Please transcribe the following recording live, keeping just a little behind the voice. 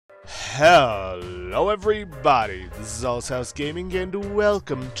Hello everybody, this is All's House Gaming and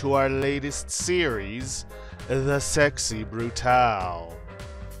welcome to our latest series, The Sexy Brutale.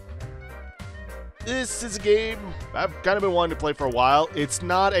 This is a game I've kind of been wanting to play for a while. It's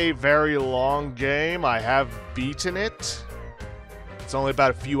not a very long game, I have beaten it. It's only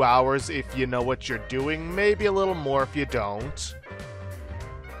about a few hours if you know what you're doing, maybe a little more if you don't.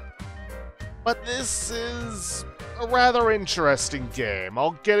 But this is a rather interesting game.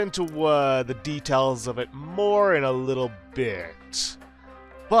 I'll get into the details of it more in a little bit.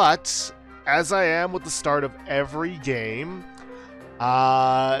 But, as I am with the start of every game,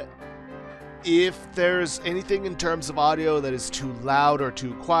 if there's anything in terms of audio that is too loud or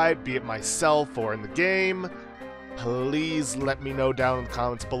too quiet, be it myself or in the game, please let me know down in the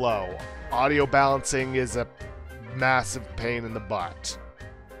comments below. Audio balancing is a massive pain in the butt.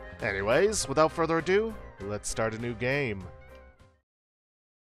 Anyways, without further ado, let's start a new game.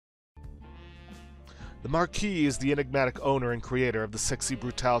 The Marquis is the enigmatic owner and creator of the Sexy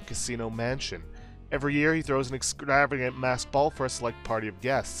Brutale Casino Mansion. Every year he throws an extravagant masked ball for a select party of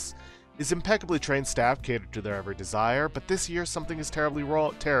guests. His impeccably trained staff cater to their every desire, but this year something is terribly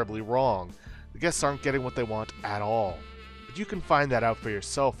wrong. The guests aren't getting what they want at all. But you can find that out for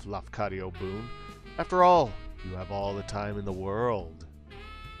yourself, Lafcadio Boone. After all, you have all the time in the world.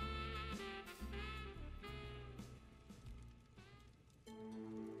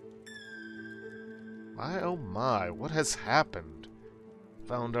 My oh my, what has happened?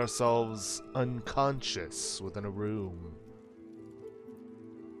 Found ourselves unconscious within a room.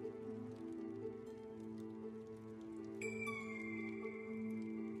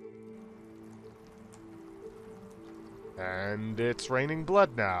 And it's raining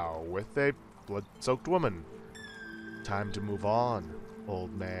blood now, with a blood-soaked woman. Time to move on,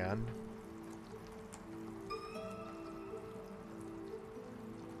 old man.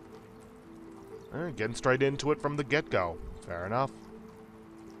 Getting straight into it from the get-go. Fair enough.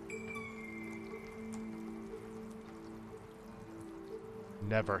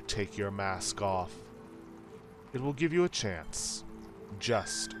 Never take your mask off. It will give you a chance.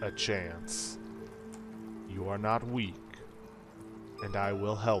 Just a chance. You are not weak, and I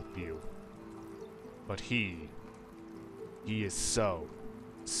will help you. But he is so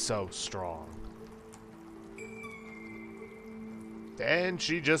strong. And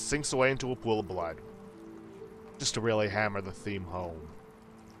she just sinks away into a pool of blood. Just to really hammer the theme home.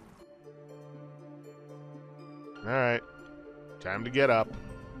 Alright. Time to get up.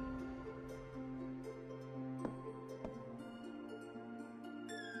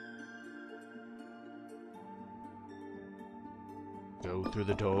 Go through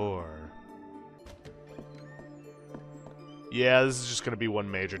the door. Yeah, this is just going to be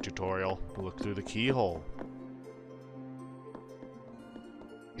one major tutorial. Look through the keyhole.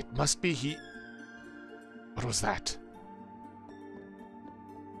 It must be he... What was that?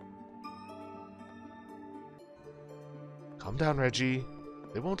 Calm down, Reggie.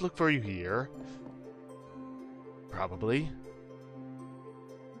 They won't look for you here. Probably.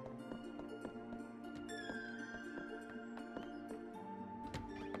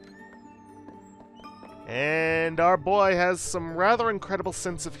 And our boy has some rather incredible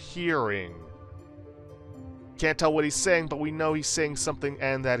sense of hearing. Can't tell what he's saying, but we know he's saying something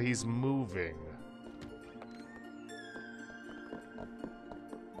and that he's moving.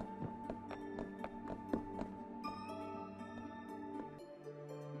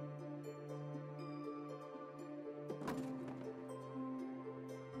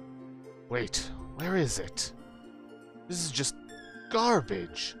 Wait, where is it? This is just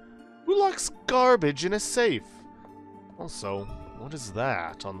garbage. Who locks garbage in a safe? Also, what is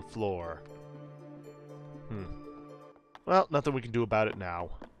that on the floor? Well, nothing we can do about it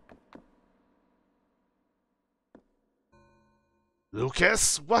now.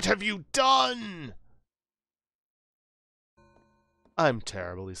 Lucas, what have you done? I'm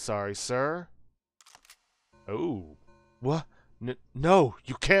terribly sorry, sir. Oh. What? No,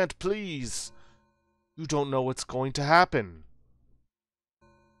 you can't, please. You don't know what's going to happen.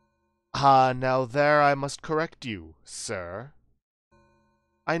 Ah, now there I must correct you, sir.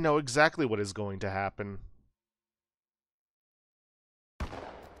 I know exactly what is going to happen.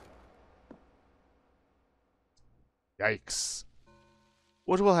 Yikes.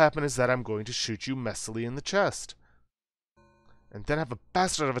 What will happen is that I'm going to shoot you messily in the chest. And then have a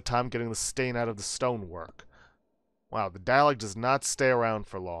bastard of a time getting the stain out of the stonework. Wow, the dialogue does not stay around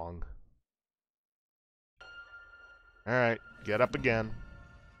for long. Alright, get up again.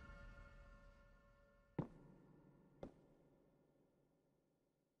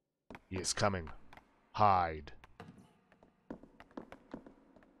 He is coming. Hide.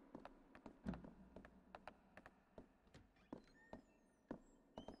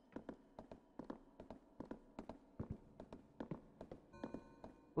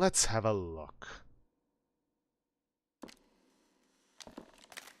 Let's have a look.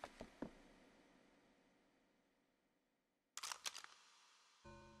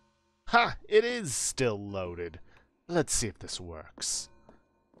 Ha! It is still loaded. Let's see if this works.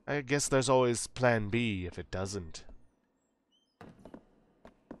 I guess there's always plan B if it doesn't.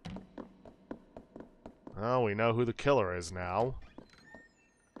 Oh, we know who the killer is now.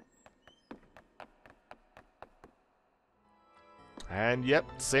 And yep,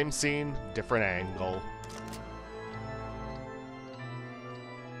 same scene, different angle.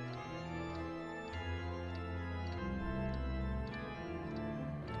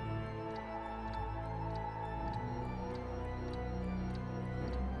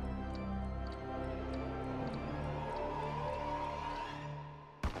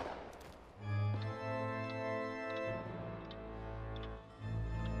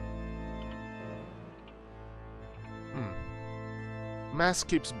 Mask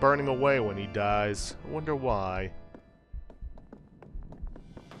keeps burning away when he dies. I wonder why.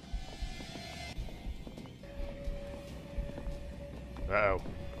 Uh-oh.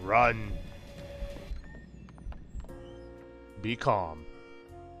 Run! Be calm.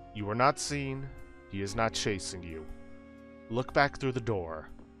 You are not seen. He is not chasing you. Look back through the door.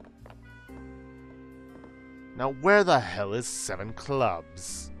 Now where the hell is Seven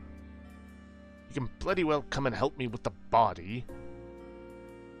Clubs? You can bloody well come and help me with the body.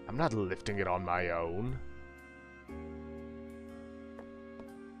 I'm not lifting it on my own.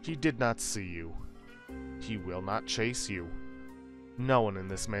 He did not see you. He will not chase you. No one in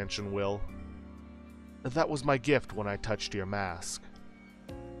this mansion will. That was my gift when I touched your mask.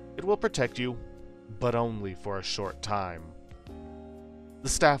 It will protect you, but only for a short time. The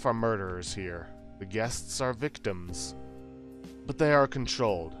staff are murderers here. The guests are victims. But they are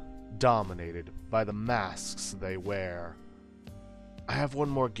controlled, dominated by the masks they wear. I have one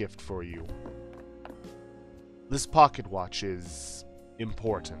more gift for you. This pocket watch is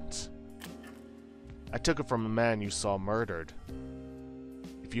important. I took it from a man you saw murdered.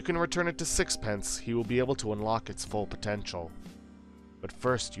 If you can return it to Sixpence, he will be able to unlock its full potential. But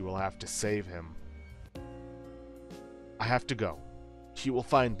first you will have to save him. I have to go. He will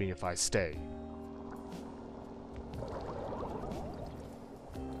find me if I stay.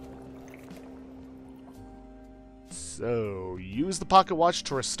 So, use the pocket watch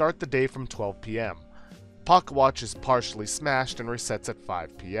to restart the day from 12 p.m. Pocket watch is partially smashed and resets at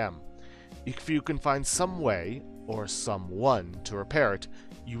 5 p.m. If you can find some way, or someone, to repair it,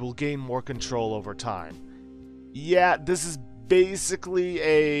 you will gain more control over time. Yeah, this is basically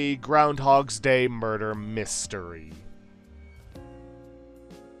a Groundhog's Day murder mystery.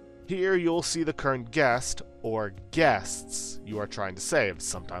 Here you'll see the current guest, or guests, you are trying to save.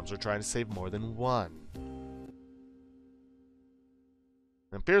 Sometimes we're trying to save more than one.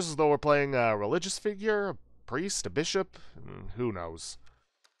 It appears as though we're playing a religious figure, a priest, a bishop, who knows.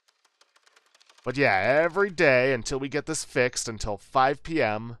 But yeah, every day until we get this fixed, until 5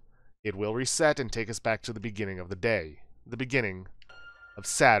 p.m., it will reset and take us back to the beginning of the day. The beginning of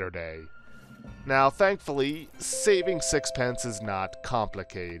Saturday. Now, thankfully, saving Sixpence is not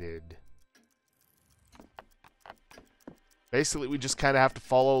complicated. Basically, we just kind of have to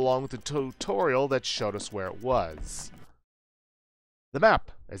follow along with the tutorial that showed us where it was. The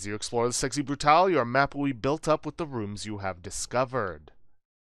map. As you explore the Sexy Brutale, your map will be built up with the rooms you have discovered.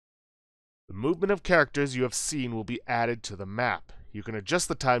 The movement of characters you have seen will be added to the map. You can adjust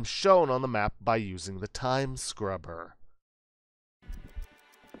the time shown on the map by using the time scrubber.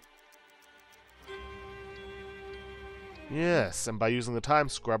 Yes, and by using the time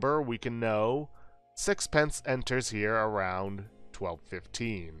scrubber, we can know Sixpence enters here around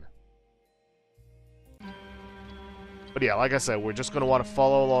 12:15. But yeah, like I said, we're just going to want to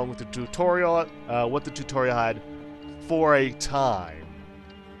follow along with the tutorial, what the tutorial had for a time.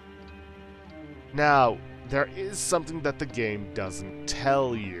 Now, there is something that the game doesn't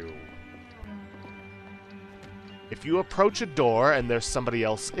tell you. If you approach a door and there's somebody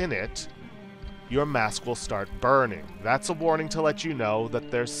else in it, your mask will start burning. That's a warning to let you know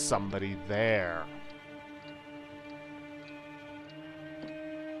that there's somebody there.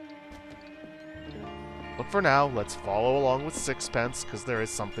 But for now, let's follow along with Sixpence, because there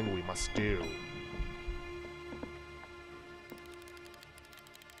is something we must do.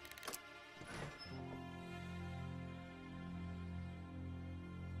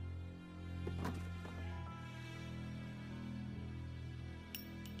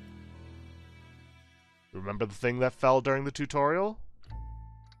 Remember the thing that fell during the tutorial?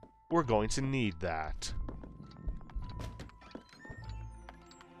 We're going to need that.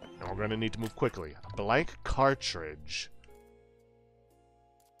 And we're going to need to move quickly. A blank cartridge.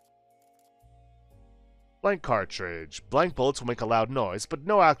 Blank cartridge. Blank bullets will make a loud noise, but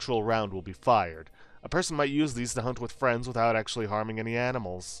no actual round will be fired. A person might use these to hunt with friends without actually harming any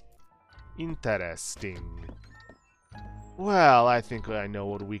animals. Interesting. Well, I think I know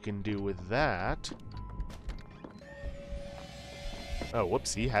what we can do with that. Oh,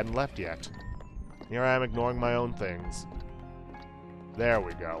 whoops, he hadn't left yet. Here I am ignoring my own things. There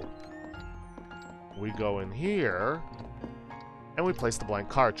we go. We go in here, and we place the blank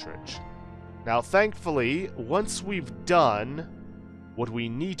cartridge. Now, thankfully, once we've done what we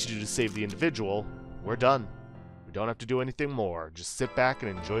need to do to save the individual, we're done. We don't have to do anything more. Just sit back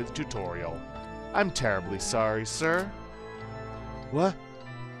and enjoy the tutorial. I'm terribly sorry, sir. What?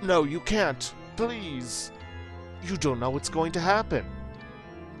 No, you can't. Please. You don't know what's going to happen.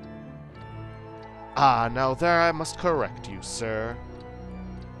 Ah, now there I must correct you, sir.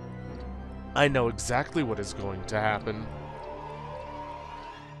 I know exactly what is going to happen.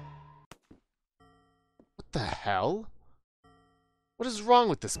 What the hell? What is wrong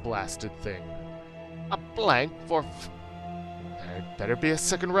with this blasted thing? A blank for There'd better be a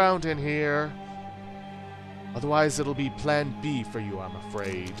second round in here. Otherwise it'll be plan B for you, I'm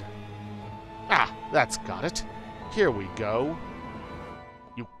afraid. Ah, that's got it. Here we go.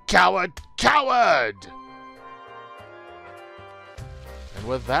 You coward! Coward! And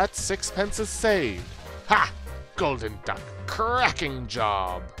with that, 6 is saved. Ha! Golden Duck. Cracking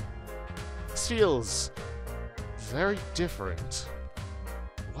job. This feels very different.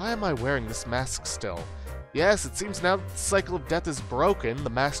 Why am I wearing this mask still? Yes, it seems now that the cycle of death is broken, the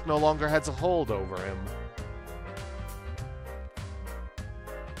mask no longer has a hold over him.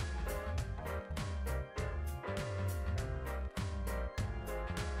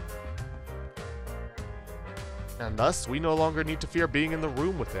 And thus, we no longer need to fear being in the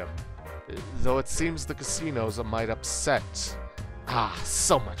room with him. Though it seems the casino's a mite upset. Ah,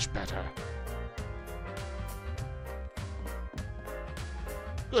 so much better.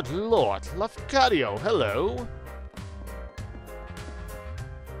 Good lord, Lafcadio, hello!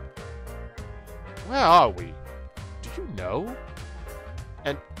 Where are we? Do you know?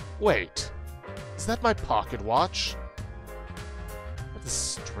 And, wait, is that my pocket watch? I have the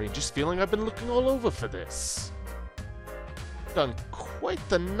strangest feeling I've been looking all over for this. Done quite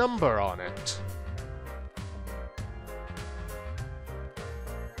the number on it.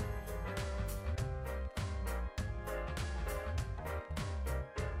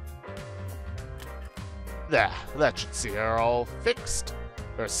 There, that should see her all fixed.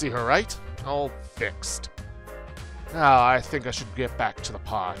 Or see her right? All fixed. Now, I think I should get back to the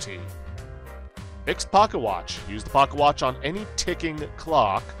party. Fixed pocket watch. Use the pocket watch on any ticking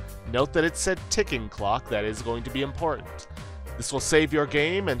clock. Note that it said ticking clock. That is going to be important. This will save your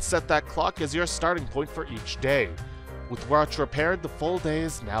game and set that clock as your starting point for each day. With watch repaired, the full day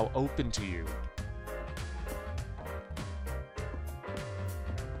is now open to you.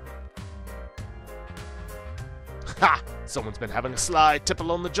 Ha! Someone's been having a sly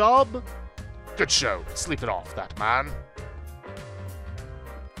tipple on the job? Good show. Sleep it off, that man.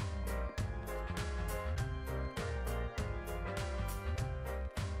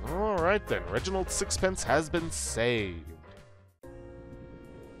 Alright then, Reginald's 6 has been saved.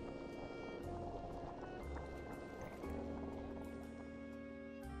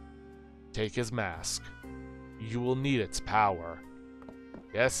 Take his mask. You will need its power.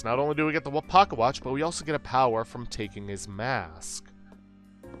 Yes, not only do we get the pocket watch, but we also get a power from taking his mask.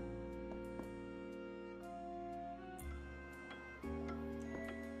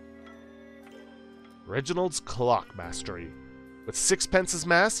 Reginald's Clock Mastery. With 6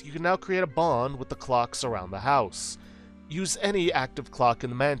 mask, you can now create a bond with the clocks around the house. Use any active clock in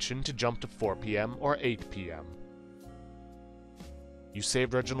the mansion to jump to 4 p.m. or 8 p.m. You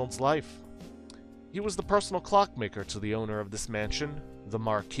saved Reginald's life. He was the personal clockmaker to the owner of this mansion, the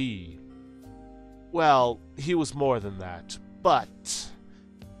Marquis. Well, he was more than that, but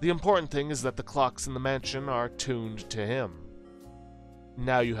the important thing is that the clocks in the mansion are tuned to him.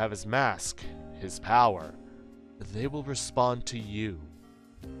 Now you have his mask, his power. They will respond to you.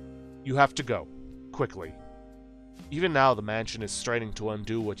 You have to go, quickly. Even now the mansion is straining to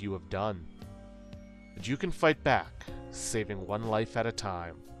undo what you have done. But you can fight back, saving one life at a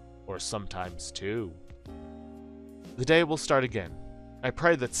time. Or sometimes two. The day will start again. I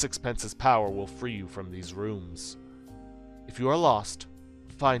pray that 6's power will free you from these rooms. If you are lost,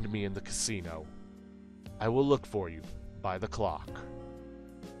 find me in the casino. I will look for you by the clock.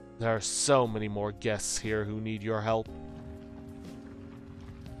 There are so many more guests here who need your help.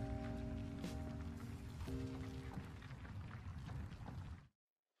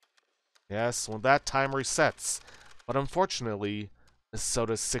 Yes, when that time resets. But unfortunately, so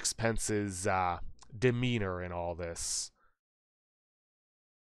does 6's demeanor in all this.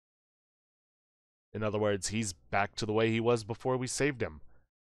 In other words, he's back to the way he was before we saved him.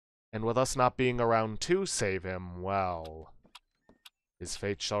 And with us not being around to save him, well, his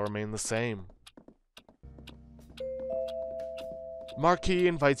fate shall remain the same. Marquis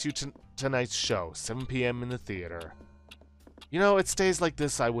invites you to tonight's show, 7 p.m. in the theater. You know, it's days like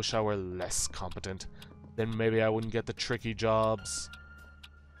this I wish I were less competent. Then maybe I wouldn't get the tricky jobs.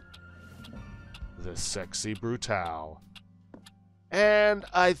 The Sexy Brutale. And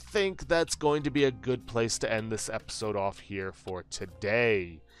I think that's going to be a good place to end this episode off here for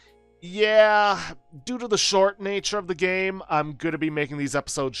today. Yeah, due to the short nature of the game, I'm going to be making these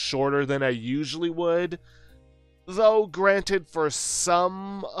episodes shorter than I usually would. Though, granted, for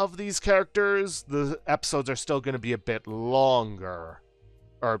some of these characters, the episodes are still going to be a bit longer.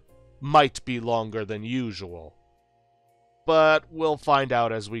 Or might be longer than usual. But we'll find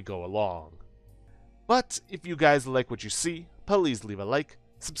out as we go along. But if you guys like what you see, please leave a like,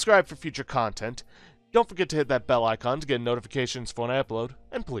 subscribe for future content, don't forget to hit that bell icon to get notifications for when I upload,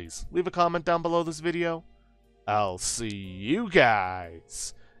 and please leave a comment down below this video. I'll see you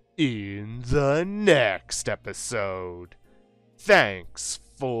guys in the next episode. Thanks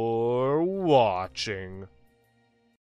for watching.